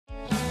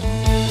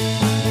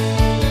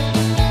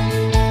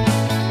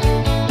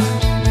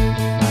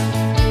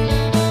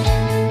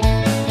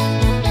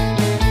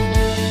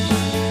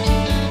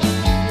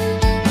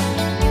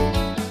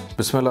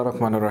بسم اللہ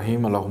الرحمن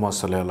الرحیم، اللہم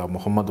صلی علی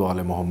محمد و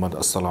آل محمد۔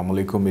 السلام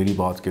علیکم۔ میری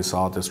بات کے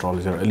ساتھ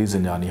اسٹرالوجر علی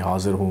زنجانی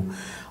حاضر ہوں۔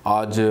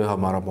 آج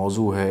ہمارا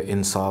موضوع ہے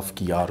انصاف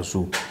کی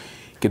آرزو،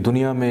 کہ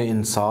دنیا میں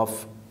انصاف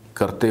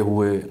کرتے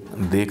ہوئے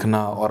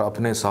دیکھنا اور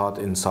اپنے ساتھ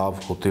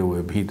انصاف ہوتے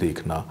ہوئے بھی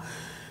دیکھنا۔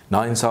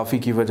 ناانصافی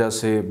کی وجہ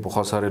سے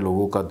بہت سارے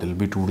لوگوں کا دل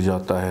بھی ٹوٹ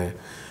جاتا ہے۔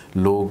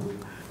 لوگ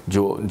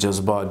جو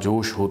جذبہ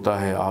جوش ہوتا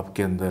ہے آپ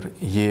کے اندر،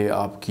 یہ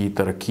آپ کی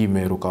ترقی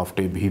میں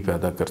رکاوٹیں بھی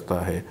پیدا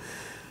کرتا ہے۔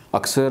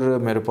 اکثر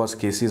میرے پاس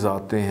کیسز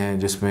آتے ہیں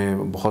جس میں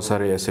بہت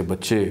سارے ایسے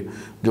بچے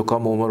جو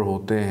کم عمر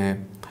ہوتے ہیں،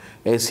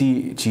 ایسی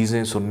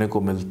چیزیں سننے کو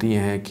ملتی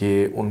ہیں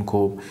کہ ان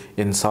کو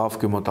انصاف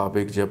کے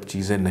مطابق جب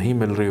چیزیں نہیں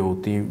مل رہی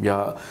ہوتی یا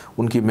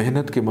ان کی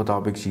محنت کے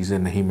مطابق چیزیں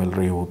نہیں مل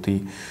رہی ہوتی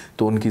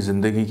تو ان کی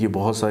زندگی کی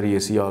بہت ساری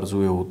ایسی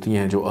آرزویں ہوتی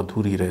ہیں جو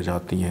ادھوری رہ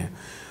جاتی ہیں،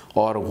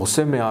 اور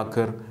غصے میں آ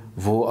کر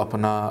وہ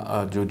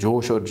اپنا جو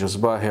جوش اور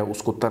جذبہ ہے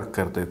اس کو ترک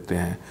کر دیتے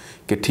ہیں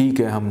کہ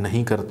ٹھیک ہے ہم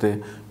نہیں کرتے،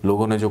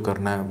 لوگوں نے جو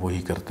کرنا ہے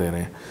وہی کرتے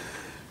رہیں۔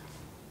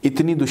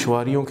 اتنی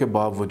دشواریوں کے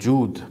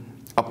باوجود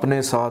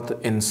اپنے ساتھ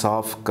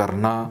انصاف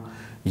کرنا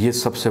یہ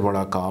سب سے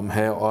بڑا کام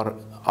ہے، اور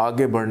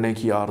آگے بڑھنے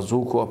کی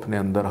آرزو کو اپنے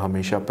اندر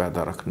ہمیشہ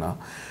پیدا رکھنا۔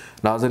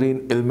 ناظرین،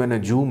 علم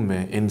نجوم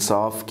میں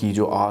انصاف کی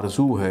جو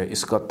آرزو ہے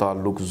اس کا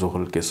تعلق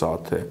زحل کے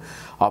ساتھ ہے۔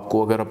 آپ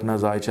کو اگر اپنا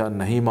زائچہ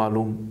نہیں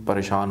معلوم،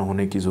 پریشان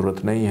ہونے کی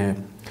ضرورت نہیں ہے۔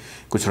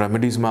 کچھ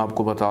ریمیڈیز میں آپ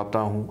کو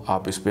بتاتا ہوں،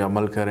 آپ اس پہ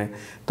عمل کریں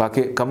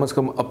تاکہ کم از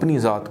کم اپنی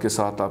ذات کے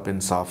ساتھ آپ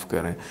انصاف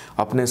کریں،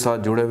 اپنے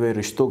ساتھ جڑے ہوئے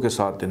رشتوں کے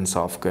ساتھ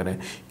انصاف کریں۔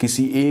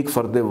 کسی ایک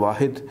فرد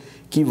واحد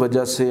کی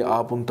وجہ سے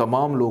آپ ان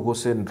تمام لوگوں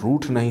سے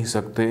روٹھ نہیں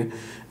سکتے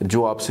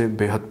جو آپ سے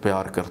بے حد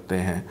پیار کرتے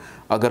ہیں۔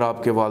 اگر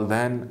آپ کے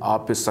والدین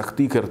آپ پہ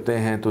سختی کرتے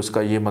ہیں تو اس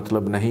کا یہ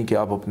مطلب نہیں کہ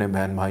آپ اپنے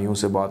بہن بھائیوں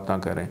سے بات نہ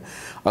کریں۔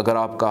 اگر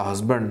آپ کا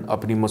ہسبینڈ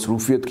اپنی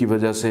مصروفیت کی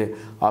وجہ سے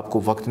آپ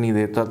کو وقت نہیں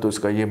دیتا تو اس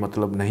کا یہ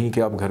مطلب نہیں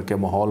کہ آپ گھر کے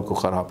ماحول کو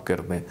خراب کر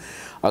دیں۔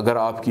 اگر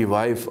آپ کی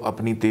وائف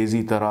اپنی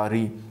تیزی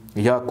تراری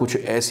یا کچھ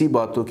ایسی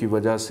باتوں کی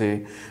وجہ سے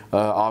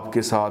آپ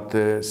کے ساتھ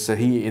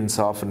صحیح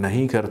انصاف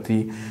نہیں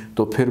کرتی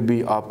تو پھر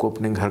بھی آپ کو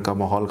اپنے گھر کا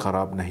ماحول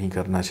خراب نہیں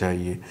کرنا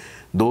چاہیے۔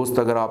 دوست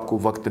اگر آپ کو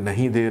وقت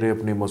نہیں دے رہے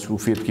اپنی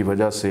مصروفیت کی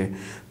وجہ سے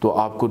تو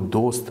آپ کو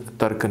دوست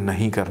ترک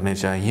نہیں کرنے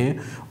چاہیے۔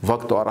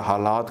 وقت اور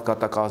حالات کا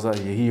تقاضا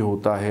یہی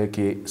ہوتا ہے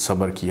کہ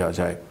صبر کیا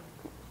جائے۔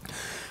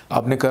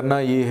 آپ نے کرنا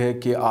یہ ہے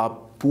کہ آپ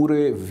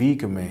پورے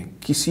ویک میں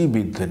کسی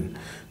بھی دن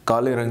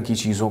کالے رنگ کی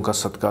چیزوں کا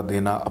صدقہ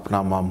دینا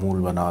اپنا معمول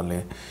بنا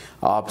لیں۔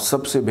 آپ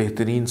سب سے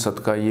بہترین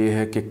صدقہ یہ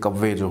ہے کہ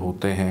کوے جو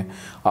ہوتے ہیں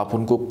آپ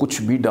ان کو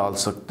کچھ بھی ڈال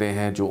سکتے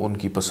ہیں جو ان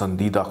کی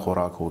پسندیدہ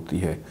خوراک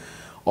ہوتی ہے،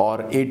 اور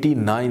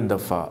 89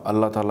 دفعہ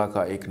اللہ تعالیٰ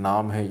کا ایک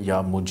نام ہے یا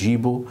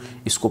مجیبو،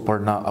 اس کو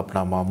پڑھنا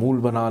اپنا معمول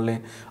بنا لیں۔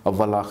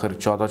 اول آخر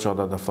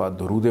 14 دفعہ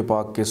درود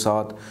پاک کے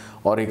ساتھ،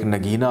 اور ایک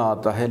نگینہ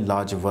آتا ہے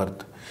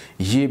لاجورد،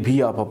 یہ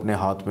بھی آپ اپنے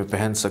ہاتھ میں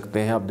پہن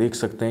سکتے ہیں۔ آپ دیکھ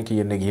سکتے ہیں کہ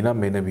یہ نگینہ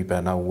میں نے بھی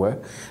پہنا ہوا ہے،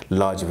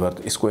 لاجورد،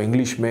 اس کو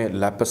انگلش میں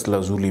لیپس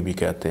لازولی بھی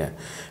کہتے ہیں۔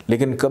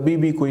 لیکن کبھی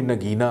بھی کوئی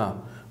نگینہ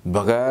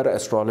بغیر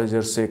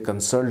ایسٹرالوجر سے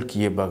کنسلٹ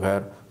کیے بغیر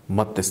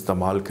مت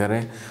استعمال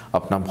کریں۔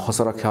 اپنا بہت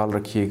سارا خیال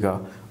رکھیے گا۔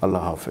 اللہ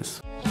حافظ۔